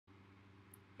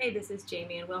Hey, this is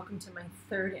Jamie, and welcome to my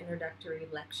third introductory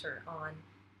lecture on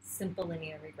simple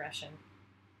linear regression.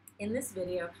 In this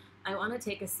video, I want to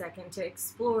take a second to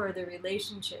explore the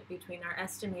relationship between our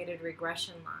estimated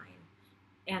regression line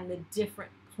and the different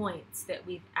points that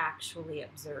we've actually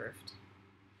observed.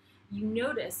 You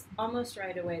notice almost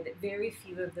right away that very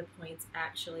few of the points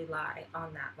actually lie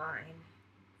on that line.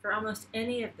 For almost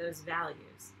any of those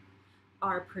values,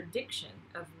 our prediction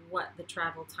of what the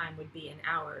travel time would be in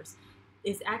hours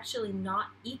is actually not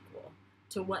equal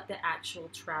to what the actual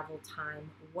travel time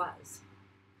was.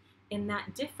 And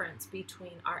that difference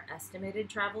between our estimated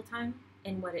travel time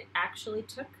and what it actually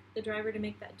took the driver to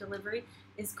make that delivery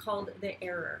is called the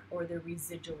error, or the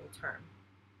residual term.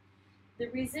 The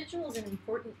residual is an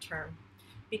important term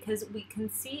because we can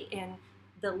see in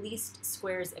the least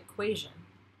squares equation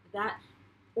that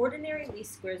ordinary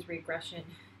least squares regression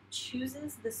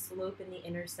chooses the slope and the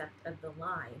intercept of the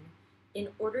line in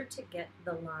order to get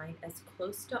the line as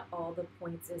close to all the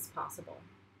points as possible.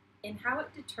 And how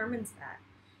it determines that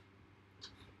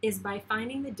is by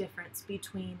finding the difference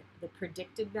between the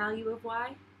predicted value of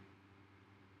y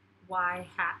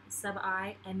hat sub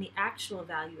I, and the actual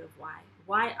value of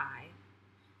yi,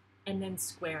 and then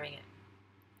squaring it.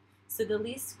 So the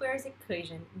least squares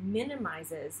equation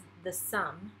minimizes the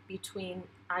sum between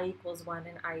I equals 1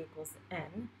 and I equals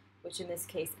n, which in this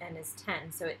case n is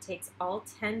 10. So it takes all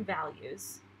 10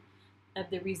 values of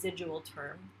the residual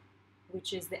term,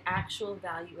 which is the actual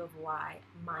value of y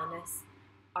minus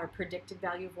our predicted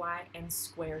value of y, and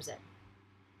squares it.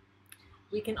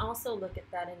 We can also look at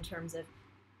that in terms of,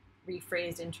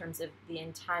 rephrased in terms of the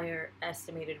entire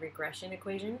estimated regression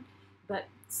equation. But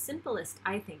simplest,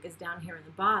 I think, is down here in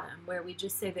the bottom, where we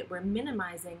just say that we're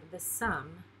minimizing the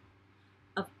sum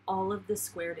of all of the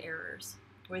squared errors,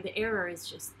 where the error is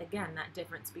just, again, that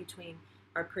difference between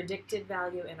our predicted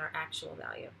value and our actual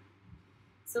value.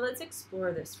 So let's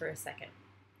explore this for a second.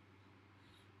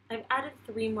 I've added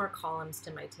 3 more columns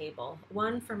to my table,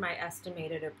 one for my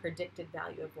estimated or predicted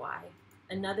value of y,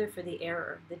 another for the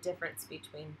error, the difference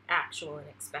between actual and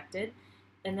expected,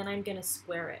 and then I'm going to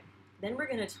square it. Then we're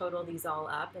going to total these all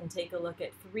up and take a look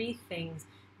at 3 things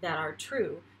that are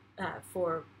true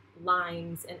for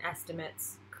lines and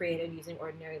estimates created using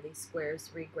ordinary least squares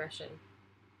regression.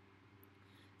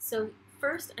 So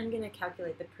first, I'm going to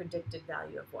calculate the predicted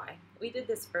value of y. We did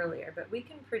this earlier, but we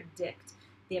can predict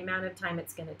the amount of time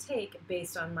it's going to take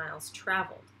based on miles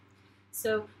traveled.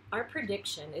 So our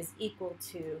prediction is equal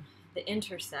to the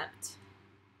intercept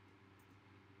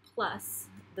plus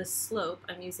the slope,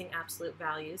 I'm using absolute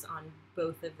values on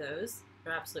both of those,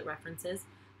 or absolute references,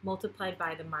 multiplied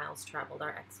by the miles traveled,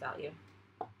 our x value,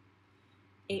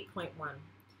 8.1.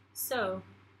 So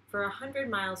for 100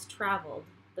 miles traveled,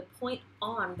 the point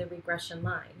on the regression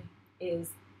line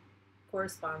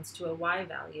corresponds to a y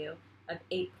value of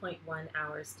 8.1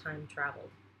 hours time traveled.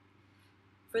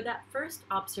 For that first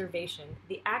observation,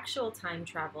 the actual time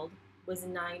traveled was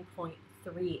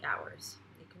 9.3 hours.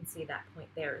 You can see that point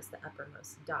there is the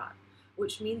uppermost dot,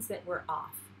 which means that we're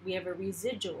off. We have a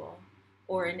residual,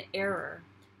 or an error,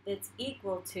 that's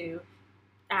equal to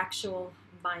actual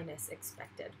minus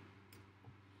expected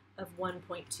of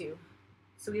 1.2.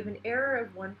 So we have an error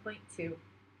of 1.2,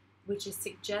 which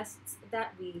suggests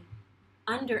that we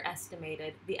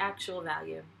underestimated the actual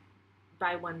value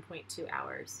by 1.2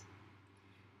 hours.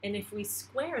 And if we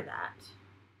square that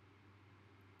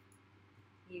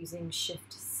using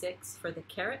shift 6 for the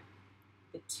caret,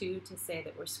 the 2 to say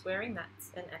that we're squaring,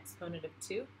 that's an exponent of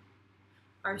 2,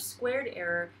 our squared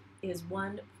error is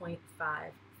 1.55.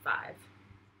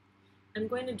 I'm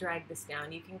going to drag this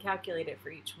down. You can calculate it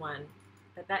for each one,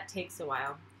 but that takes a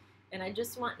while. And I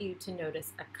just want you to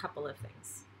notice a couple of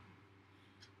things.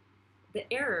 The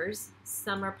errors,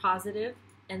 some are positive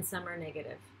and some are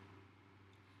negative.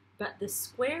 But the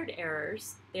squared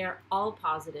errors, they are all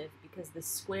positive because the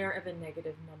square of a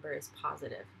negative number is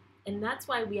positive. And that's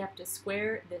why we have to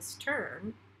square this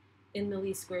term in the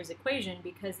least squares equation,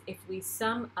 because if we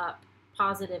sum up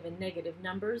positive and negative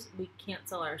numbers, we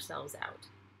cancel ourselves out.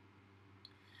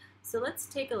 So let's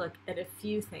take a look at a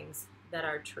few things that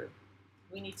are true.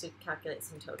 We need to calculate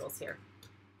some totals here.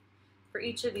 For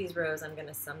each of these rows, I'm going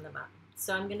to sum them up.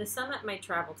 So I'm going to sum up my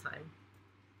travel time,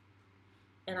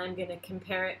 and I'm going to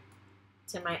compare it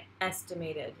to my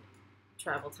estimated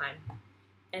travel time.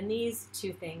 And these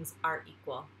 2 things are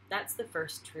equal. That's the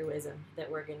first truism that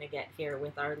we're going to get here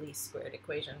with our least squared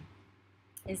equation,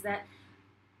 is that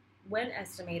when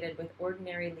estimated with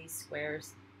ordinary least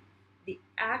squares, the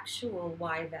actual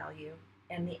y value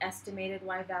and the estimated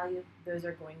y value, those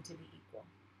are going to be equal.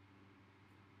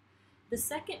 The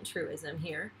second truism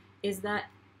here is that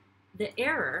the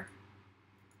error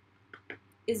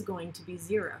is going to be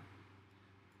 0.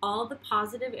 All the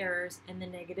positive errors and the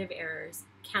negative errors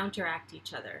counteract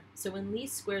each other. So when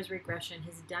least squares regression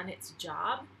has done its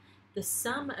job, the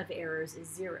sum of errors is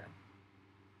 0.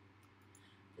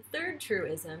 The third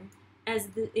truism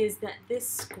is that this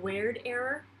squared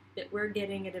error that we're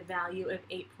getting at a value of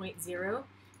 8.0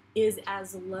 is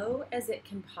as low as it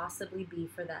can possibly be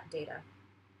for that data.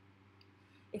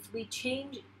 If we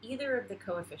change either of the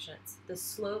coefficients, the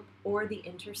slope or the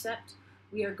intercept,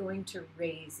 we are going to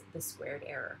raise the squared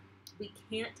error. We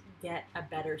can't get a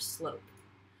better slope.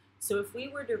 So if we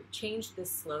were to change this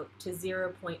slope to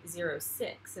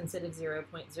 0.06 instead of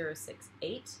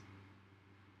 0.068,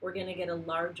 we're going to get a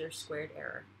larger squared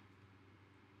error.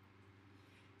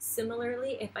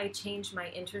 Similarly, if I change my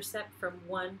intercept from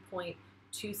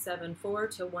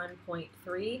 1.274 to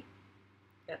 1.3,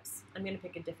 I'm going to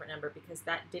pick a different number because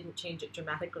that didn't change it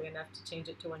dramatically enough to change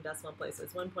it to 1 decimal place. So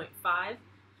it's 1.5,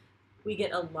 we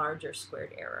get a larger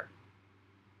squared error.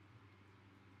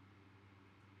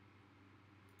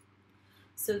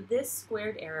 So this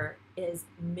squared error is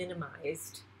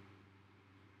minimized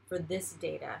for this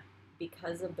data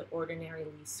because of the ordinary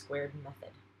least squared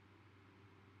method.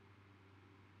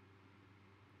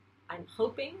 I'm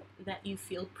hoping that you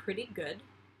feel pretty good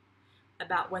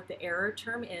about what the error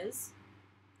term is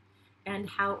and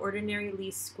how ordinary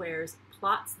least squares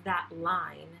plots that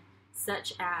line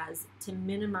such as to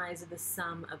minimize the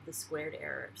sum of the squared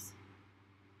errors.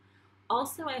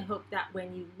 Also, I hope that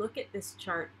when you look at this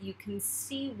chart, you can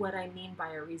see what I mean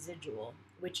by a residual,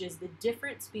 which is the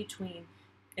difference between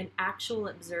an actual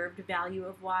observed value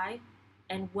of y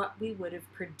and what we would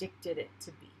have predicted it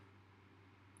to be.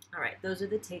 All right, those are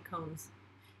the take-homes.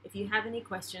 If you have any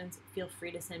questions, feel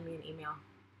free to send me an email.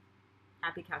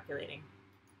 Happy calculating.